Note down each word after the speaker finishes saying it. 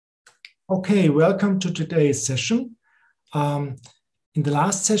Okay, welcome to today's session. In the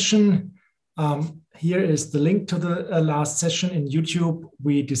last session, here is the link to the last session in YouTube.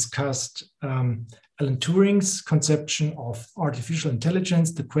 We discussed Alan Turing's conception of artificial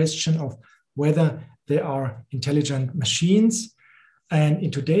intelligence, the question of whether they are intelligent machines. And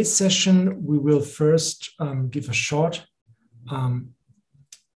in today's session, we will first give a short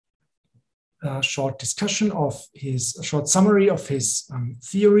discussion of a short summary of his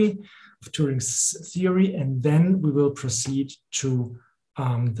theory, of Turing's theory, and then we will proceed to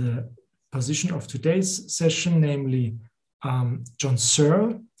the position of today's session, namely John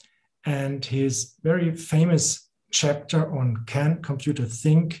Searle and his very famous chapter on Can Computer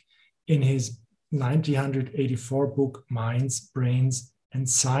Think in his 1984 book, Minds, Brains, and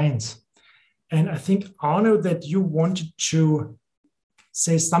Science. And I think, Arno, that you wanted to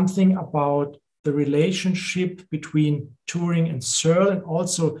say something about the relationship between Turing and Searle and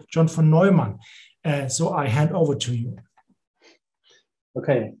also John von Neumann. So I hand over to you.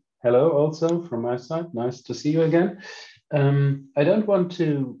 Okay. Hello also from my side. Nice to see you again. I don't want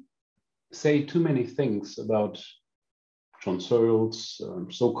to say too many things about John Searle's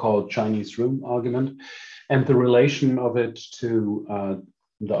so-called Chinese room argument and the relation of it to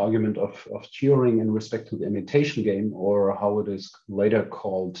the argument of Turing in respect to the imitation game, or how it is later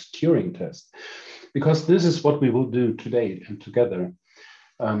called Turing test, because this is what we will do today and together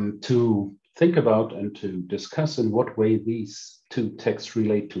to think about and to discuss in what way these two texts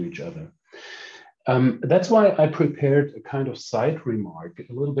relate to each other. That's why I prepared a kind of side remark,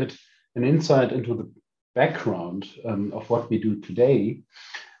 a little bit an insight into the background of what we do today,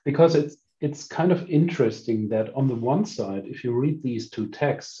 because it's kind of interesting that on the one side, if you read these two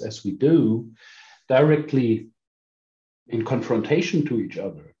texts as we do, directly in confrontation to each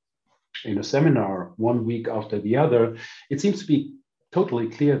other in a seminar 1 week after the other, it seems to be totally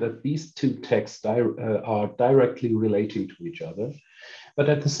clear that these two texts are directly relating to each other. But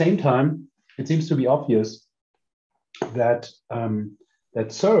at the same time, it seems to be obvious that,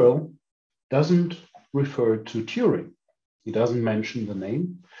 that Searle doesn't refer to Turing. He doesn't mention the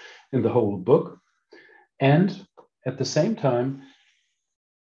name in the whole book. And at the same time,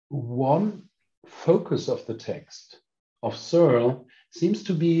 one focus of the text of Searle seems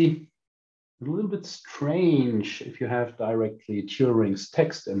to be a little bit strange if you have directly Turing's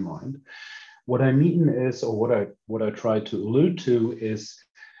text in mind. What I mean is, or what I try to allude to is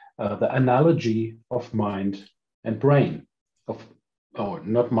the analogy of mind and brain,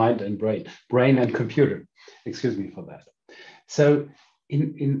 not mind and brain and computer, excuse me for that. So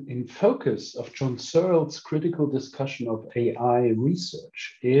in focus of John Searle's critical discussion of AI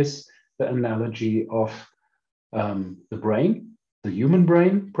research is the analogy of the brain, the human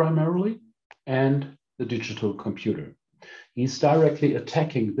brain primarily, and the digital computer. He's directly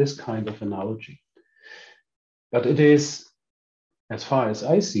attacking this kind of analogy. But it is, as far as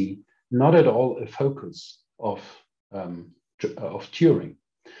I see, not at all a focus of Turing,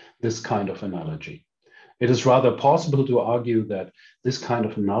 this kind of analogy. It is rather possible to argue that this kind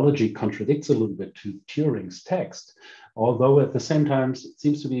of analogy contradicts a little bit to Turing's text, although at the same time, it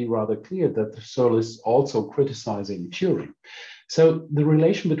seems to be rather clear that Searle is also criticizing Turing. So the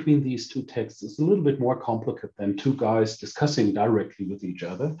relation between these two texts is a little bit more complicated than two guys discussing directly with each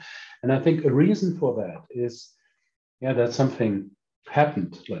other. And I think a reason for that is, that something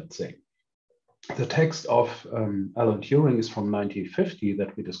happened, let's say. The text of Alan Turing is from 1950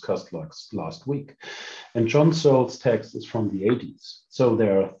 that we discussed last week. And John Searle's text is from the 80s. So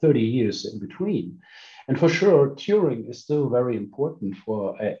there are 30 years in between. And for sure, Turing is still very important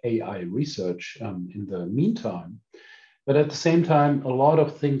for AI research in the meantime. But at the same time, a lot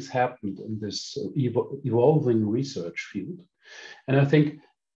of things happened in this evolving research field. And I think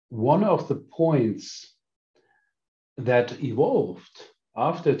one of the points that evolved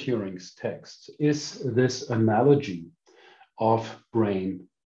after Turing's text is this analogy of brain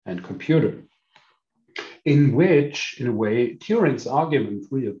and computer, in which, in a way, Turing's argument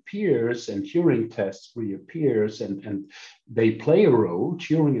reappears and Turing test reappears and they play a role.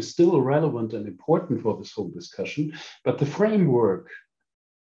 Turing is still relevant and important for this whole discussion, but the framework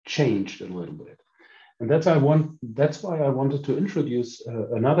changed a little bit. And that's why I wanted to introduce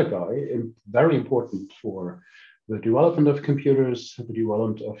another guy, very important for the development of computers, the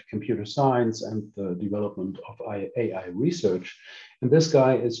development of computer science, and the development of AI research. And this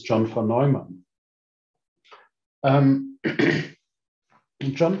guy is John von Neumann.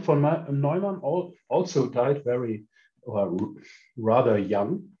 John von Neumann also died rather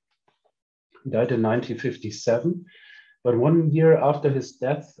young. He died in 1957. But 1 year after his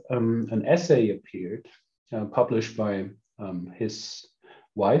death, an essay appeared, published by his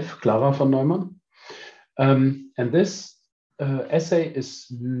wife, Clara von Neumann. And this essay is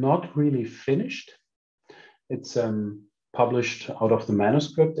not really finished. It's published out of the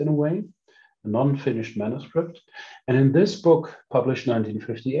manuscript in a way, a non-finished manuscript. And in this book, published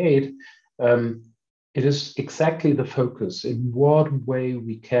 1958, it is exactly the focus in what way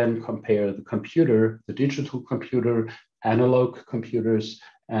we can compare the computer, the digital computer, analog computers,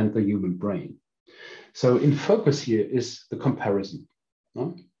 and the human brain. So in focus here is the comparison,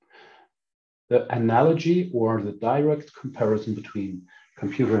 no? The analogy or the direct comparison between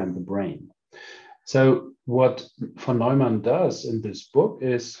computer and the brain. So what von Neumann does in this book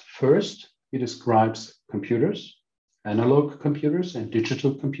is, first, he describes computers, analog computers and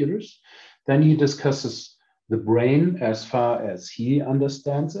digital computers. Then he discusses the brain as far as he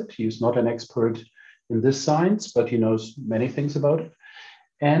understands it. He is not an expert in this science, but he knows many things about it.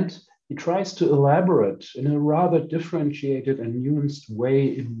 And he tries to elaborate in a rather differentiated and nuanced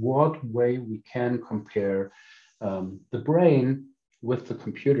way in what way we can compare the brain with the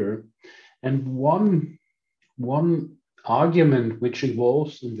computer. And one argument which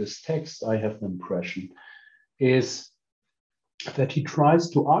evolves in this text, I have the impression, is that he tries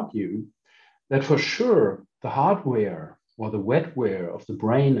to argue that for sure the hardware or the wetware of the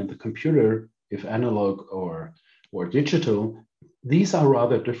brain and the computer, if analog or digital, these are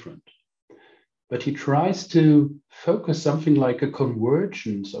rather different. But he tries to focus something like a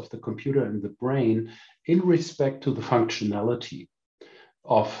convergence of the computer and the brain in respect to the functionality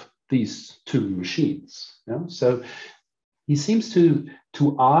of these two machines. Yeah? So he seems to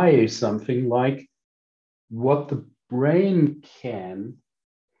eye something like what the brain can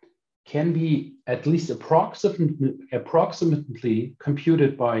be at least approximately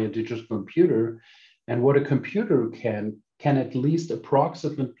computed by a digital computer, and what a computer can at least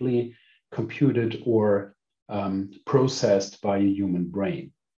approximately computed or processed by a human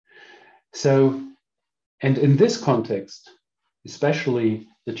brain. So, and in this context, especially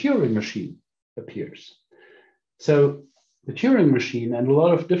the Turing machine appears. So the Turing machine and a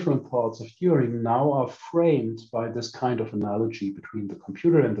lot of different parts of Turing now are framed by this kind of analogy between the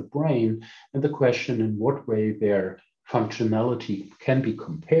computer and the brain, and the question in what way their functionality can be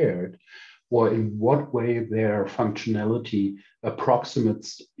compared, or in what way their functionality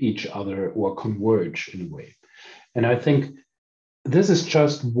approximates each other or converge in a way. And I think this is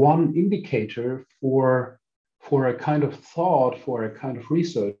just one indicator for a kind of thought, for a kind of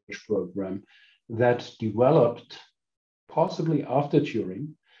research program that developed possibly after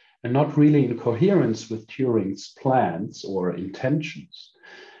Turing and not really in coherence with Turing's plans or intentions.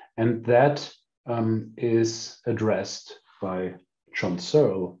 And that is addressed by John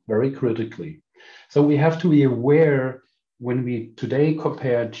Searle very critically. So we have to be aware when we today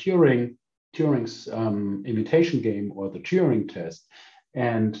compare Turing's imitation game or the Turing test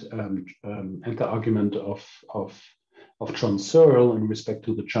and the argument of John Searle in respect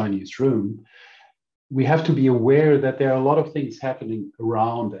to the Chinese room, we have to be aware that there are a lot of things happening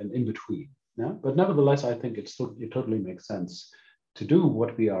around and in between. Yeah? But nevertheless, I think it totally makes sense to do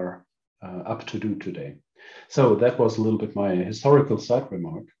what we are up to do today. So that was a little bit my historical side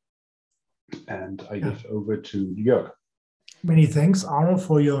remark. And I give over to Jörg. Many thanks, Arno,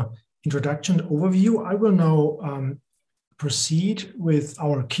 for your introduction and overview. I will now proceed with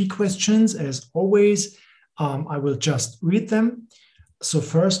our key questions. As always, I will just read them. So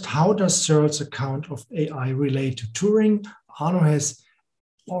first, how does Searle's account of AI relate to Turing? Arno has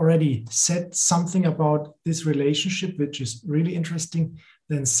already said something about this relationship, which is really interesting.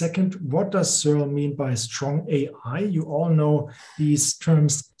 Then second, what does Searle mean by strong AI? You all know these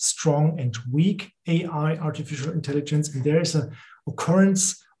terms, strong and weak AI, artificial intelligence, and there is an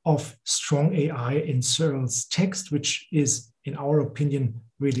occurrence of strong AI in Searle's text, which is, in our opinion,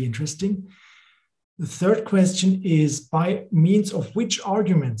 really interesting. The third question is, by means of which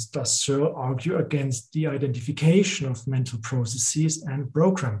arguments does Searle argue against the identification of mental processes and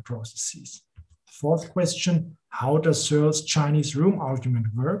program processes? Fourth question, how does Searle's Chinese room argument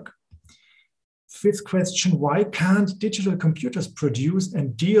work? Fifth question, why can't digital computers produce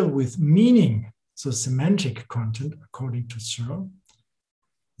and deal with meaning, so semantic content, according to Searle?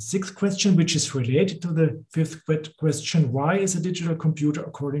 Sixth question, which is related to the fifth question, why is a digital computer,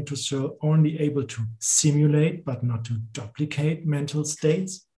 according to Searle, only able to simulate but not to duplicate mental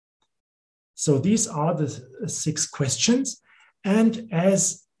states? So these are the 6 questions. And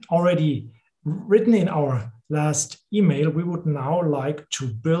as already written in our last email, we would now like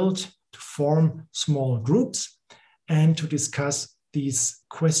to form small groups and to discuss these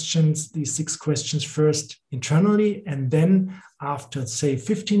questions, these 6 questions first internally, and then after, say,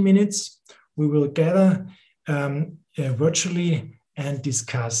 15 minutes, we will gather virtually and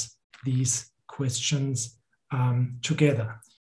discuss these questions together.